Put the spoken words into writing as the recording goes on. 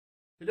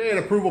Today at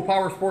Approval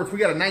Power Sports, we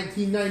got a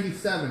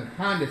 1997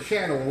 Honda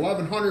Shadow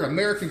 1100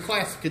 American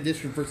Classic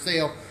Edition for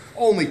sale.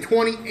 Only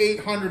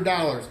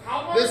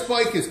 $2,800. This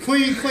bike is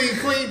clean, clean,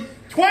 clean.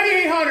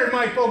 $2,800,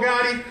 Mike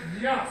Bogatti.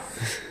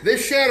 Yes.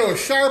 This Shadow is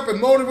sharp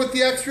and loaded with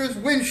the extras: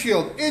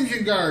 windshield,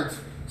 engine guards,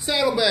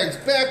 saddlebags,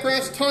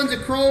 backrest, tons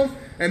of chrome,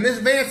 and this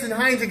Vance &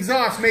 Hines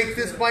exhaust makes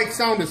this bike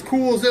sound as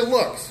cool as it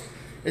looks.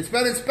 It's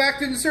been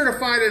inspected and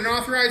certified at an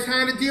authorized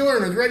Honda dealer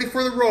and is ready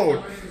for the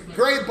road.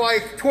 Great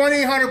bike,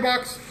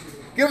 $2,800.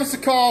 Give us a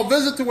call,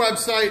 visit the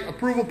website,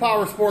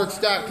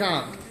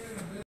 approvalpowersports.com.